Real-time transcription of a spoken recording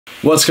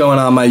What's going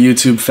on, my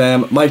YouTube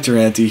fam? Mike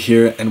Durante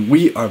here, and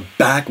we are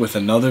back with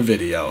another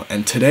video,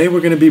 and today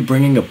we're going to be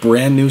bringing a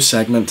brand new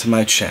segment to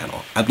my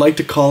channel. I'd like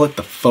to call it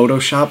the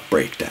Photoshop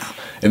Breakdown.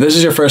 If this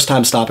is your first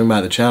time stopping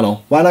by the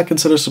channel, why not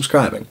consider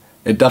subscribing?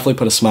 It definitely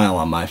put a smile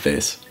on my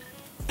face.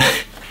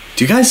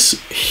 Do you guys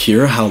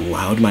hear how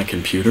loud my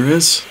computer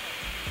is?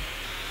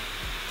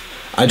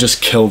 I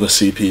just kill the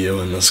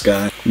CPU in this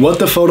guy. What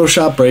the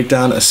Photoshop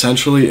Breakdown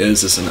essentially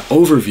is an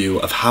overview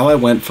of how I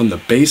went from the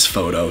base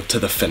photo to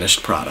the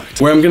finished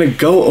product, where I'm gonna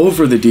go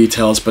over the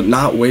details but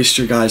not waste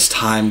your guys'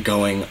 time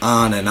going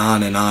on and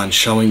on and on,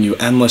 showing you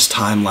endless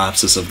time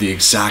lapses of the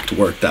exact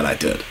work that I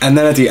did. And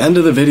then at the end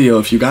of the video,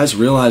 if you guys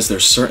realize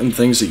there's certain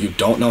things that you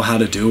don't know how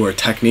to do or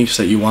techniques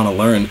that you want to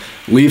learn,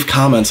 leave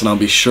comments and I'll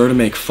be sure to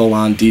make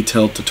full-on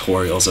detailed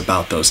tutorials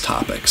about those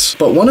topics.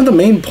 But one of the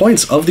main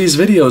points of these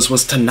videos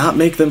was to not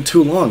make them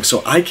too long,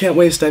 so I can't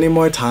waste any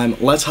more time.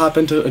 Let's hop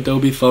into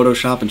Adobe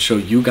Photoshop and show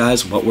you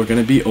guys what we're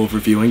going to be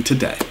overviewing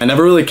today. I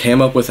never really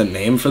came up with a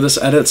name for this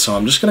edit, so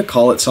I'm just going to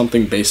call it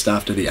something based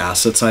after the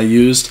assets I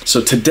used.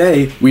 So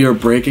today we are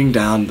breaking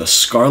down the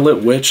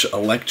Scarlet Witch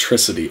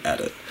Electricity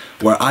edit,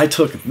 where I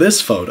took this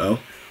photo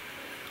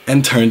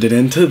and turned it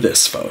into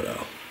this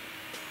photo.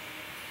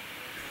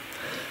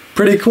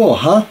 Pretty cool,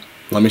 huh?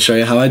 Let me show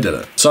you how I did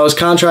it. So I was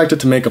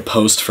contracted to make a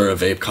post for a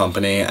vape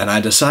company, and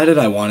I decided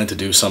I wanted to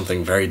do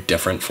something very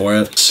different for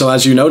it. So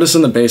as you notice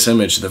in the base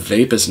image, the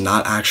vape is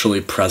not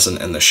actually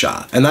present in the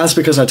shot. And that's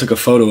because I took a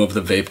photo of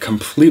the vape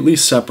completely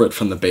separate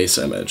from the base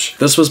image.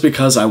 This was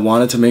because I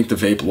wanted to make the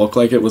vape look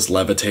like it was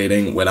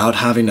levitating without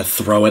having to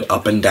throw it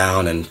up and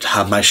down and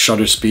have my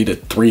shutter speed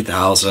at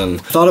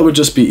 3000. I thought it would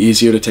just be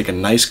easier to take a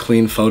nice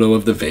clean photo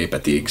of the vape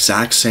at the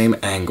exact same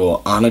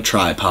angle on a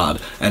tripod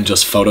and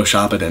just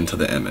Photoshop it into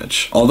the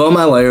image. Although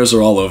my layers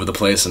are all over the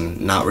place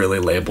and not really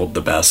labeled the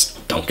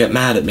best, don't get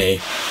mad at me.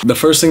 The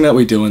first thing that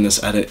we do in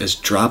this edit is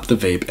drop the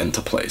vape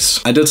into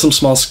place. I did some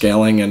small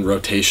scaling and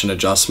rotation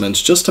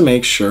adjustments just to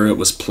make sure it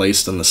was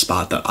placed in the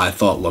spot that I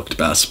thought looked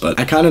best, but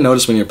I kind of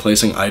noticed when you're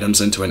placing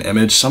items into an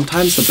image,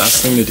 sometimes the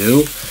best thing to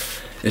do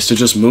is to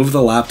just move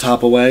the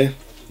laptop away,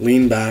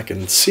 lean back,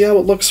 and see how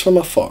it looks from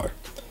afar.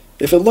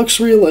 If it looks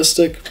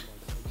realistic,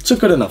 it's a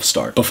good enough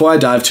start. Before I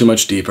dive too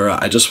much deeper,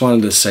 I just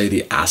wanted to say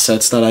the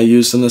assets that I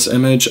used in this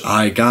image.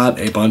 I got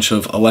a bunch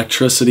of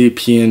electricity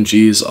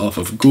PNGs off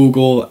of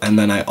Google, and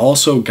then I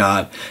also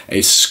got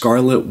a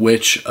Scarlet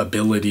Witch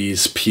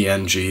abilities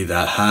PNG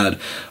that had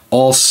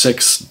all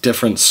 6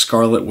 different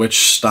Scarlet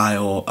Witch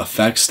style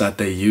effects that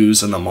they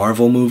use in the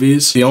Marvel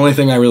movies. The only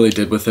thing I really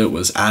did with it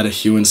was add a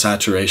hue and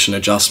saturation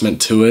adjustment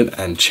to it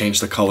and change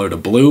the color to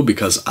blue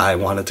because I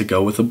wanted to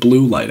go with a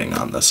blue lighting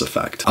on this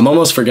effect. I'm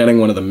almost forgetting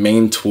one of the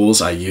main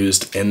tools I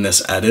used in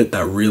this edit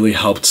that really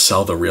helped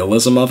sell the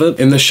realism of it.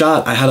 In the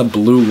shot, I had a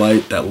blue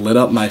light that lit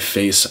up my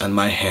face and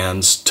my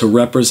hands to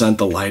represent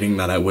the lighting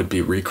that I would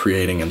be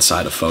recreating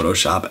inside of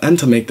Photoshop and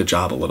to make the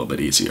job a little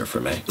bit easier for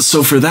me.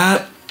 So for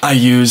that, I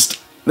used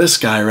this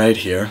guy right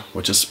here,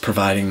 which is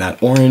providing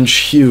that orange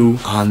hue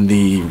on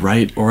the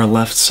right or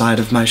left side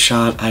of my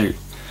shot. I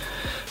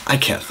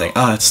can't think.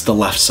 It's the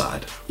left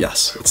side.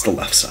 Yes, it's the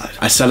left side.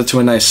 I set it to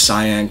a nice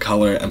cyan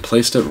color and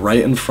placed it right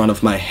in front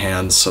of my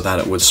hands so that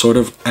it would sort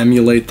of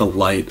emulate the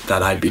light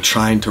that I'd be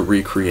trying to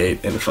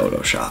recreate in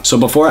Photoshop. So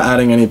before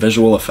adding any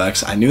visual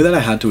effects, I knew that I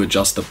had to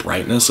adjust the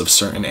brightness of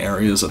certain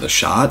areas of the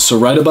shot. So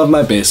right above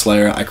my base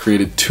layer, I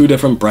created 2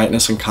 different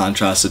brightness and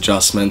contrast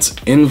adjustments,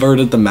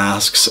 inverted the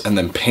masks, and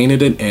then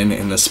painted it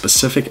in the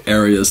specific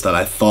areas that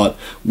I thought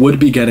would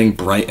be getting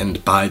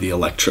brightened by the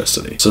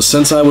electricity. So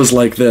since I was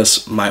like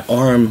this, my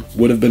arm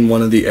would have been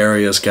one of the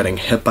areas getting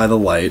hit by the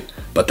light,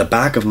 but the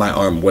back of my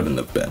arm wouldn't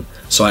have been.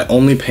 So I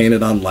only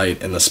painted on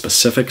light in the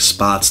specific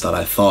spots that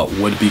I thought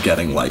would be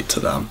getting light to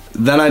them.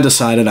 Then I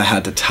decided I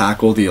had to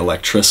tackle the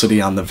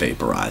electricity on the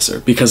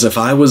vaporizer, because if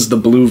I was the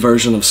blue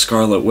version of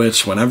Scarlet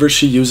Witch, whenever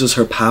she uses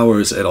her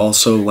powers, it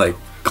also like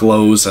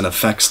glows and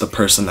affects the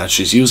person that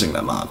she's using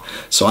them on.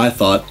 So I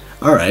thought,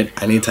 alright,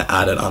 I need to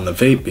add it on the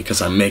vape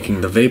because I'm making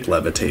the vape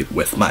levitate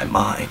with my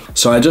mind.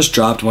 So I just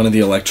dropped one of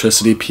the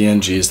electricity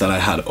PNGs that I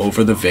had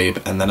over the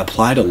vape and then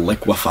applied a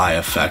liquefy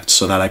effect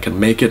so that I could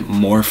make it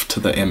morph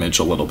to the image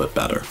a little bit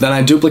better. Then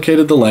I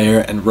duplicated the layer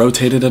and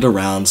rotated it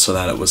around so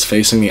that it was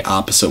facing the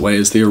opposite way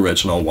as the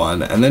original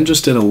one, and then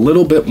just did a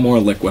little bit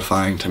more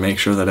liquefying to make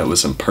sure that it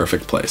was in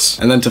perfect place.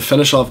 And then to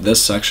finish off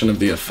this section of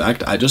the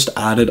effect, I just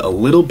added a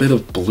little bit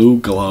of blue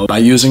glow by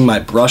using my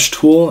brush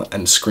tool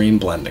and screen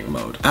blending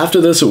mode.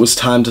 After this, it was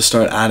time to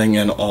start adding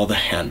in all the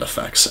hand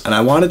effects, and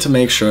I wanted to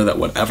make sure that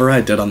whatever I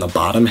did on the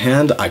bottom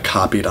hand, I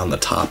copied on the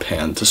top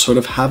hand to sort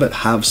of have it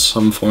have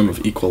some form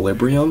of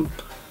equilibrium.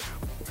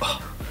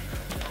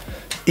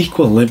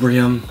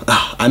 Equilibrium?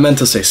 I meant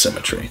to say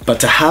symmetry, but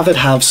to have it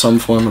have some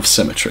form of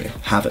symmetry.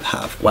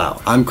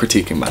 Wow, I'm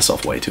critiquing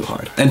myself way too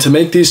hard. And to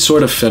make these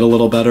sort of fit a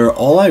little better,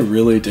 all I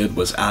really did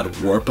was add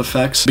warp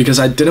effects because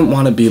I didn't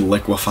want to be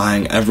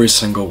liquefying every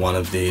single one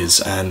of these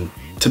and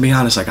to be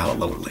honest, I got a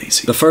little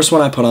lazy. The first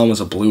one I put on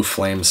was a blue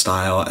flame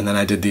style, and then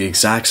I did the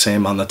exact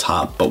same on the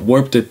top, but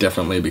warped it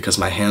differently because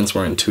my hands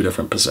were in two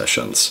different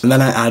positions. And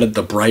then I added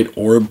the bright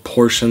orb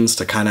portions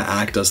to kind of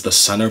act as the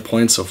center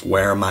points of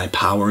where my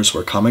powers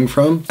were coming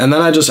from. And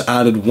then I just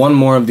added one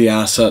more of the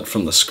asset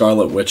from the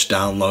Scarlet Witch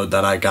download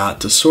that I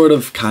got to sort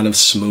of kind of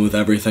smooth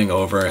everything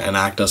over and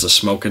act as a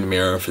smoke and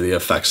mirror for the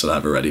effects that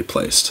I've already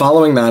placed.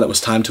 Following that, it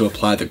was time to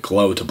apply the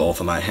glow to both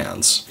of my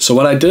hands. So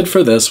what I did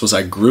for this was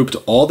I grouped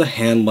all the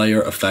hand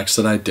layer effects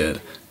that I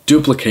did,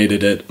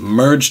 duplicated it,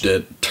 merged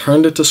it,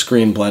 turned it to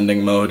screen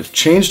blending mode,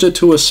 changed it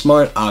to a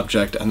smart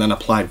object, and then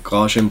applied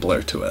Gaussian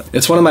blur to it.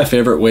 It's one of my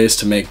favorite ways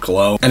to make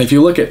glow, and if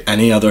you look at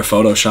any other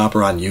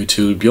Photoshopper on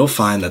YouTube, you'll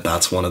find that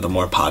that's one of the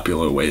more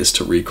popular ways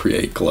to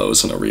recreate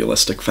glows in a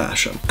realistic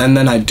fashion. And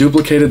then I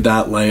duplicated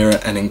that layer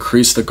and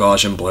increased the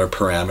Gaussian blur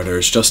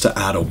parameters just to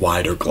add a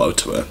wider glow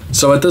to it.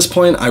 So at this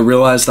point, I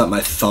realized that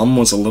my thumb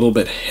was a little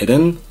bit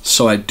hidden,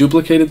 so I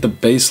duplicated the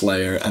base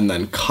layer and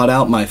then cut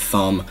out my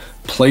thumb,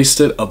 placed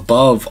it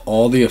above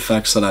all the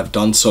effects that I've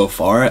done so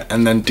far,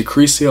 and then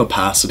decreased the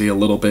opacity a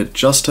little bit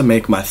just to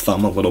make my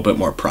thumb a little bit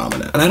more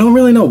prominent. And I don't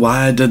really know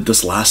why I did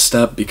this last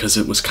step because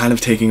it was kind of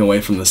taking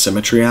away from the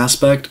symmetry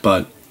aspect,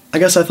 but I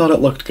guess I thought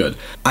it looked good.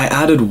 I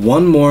added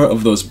one more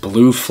of those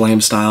blue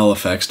flame style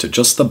effects to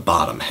just the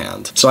bottom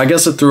hand. So I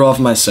guess it threw off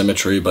my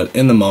symmetry, but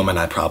in the moment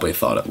I probably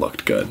thought it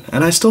looked good.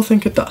 And I still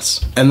think it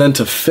does. And then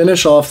to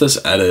finish off this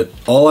edit,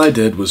 all I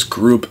did was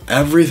group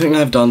everything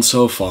I've done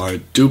so far,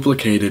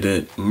 duplicated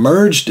it,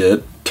 merged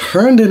it,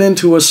 turned it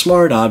into a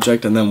smart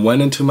object, and then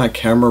went into my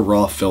camera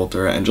raw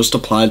filter and just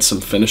applied some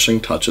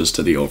finishing touches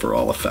to the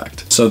overall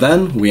effect. So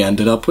then we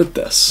ended up with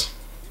this.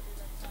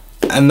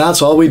 And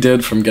that's all we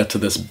did from get to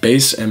this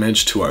base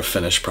image to our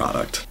finished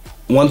product.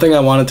 One thing I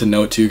wanted to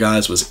note to you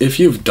guys was if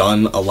you've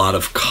done a lot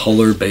of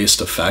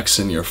color-based effects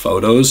in your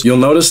photos, you'll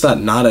notice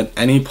that not at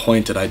any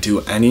point did I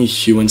do any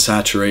hue and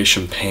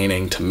saturation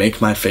painting to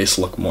make my face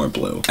look more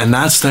blue. And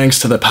that's thanks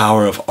to the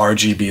power of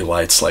RGB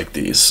lights like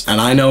these.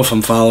 And I know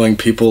from following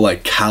people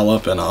like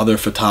Callup and other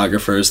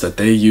photographers that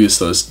they use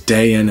those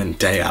day in and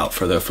day out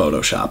for their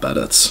Photoshop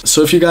edits.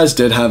 So if you guys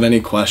did have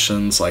any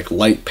questions like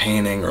light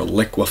painting or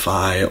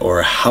liquify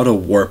or how to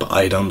warp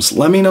items,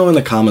 let me know in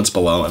the comments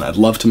below and I'd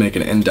love to make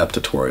an in-depth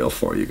tutorial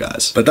for you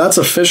guys. But that's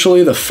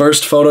officially the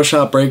first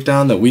Photoshop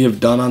breakdown that we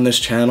have done on this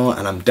channel,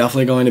 and I'm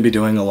definitely going to be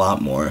doing a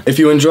lot more. If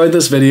you enjoyed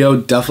this video,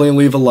 definitely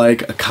leave a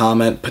like, a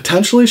comment,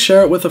 potentially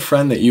share it with a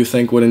friend that you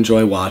think would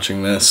enjoy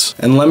watching this,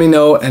 and let me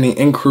know any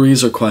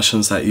inquiries or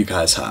questions that you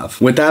guys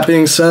have. With that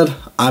being said,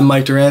 I'm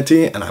Mike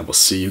Durante, and I will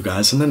see you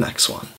guys in the next one.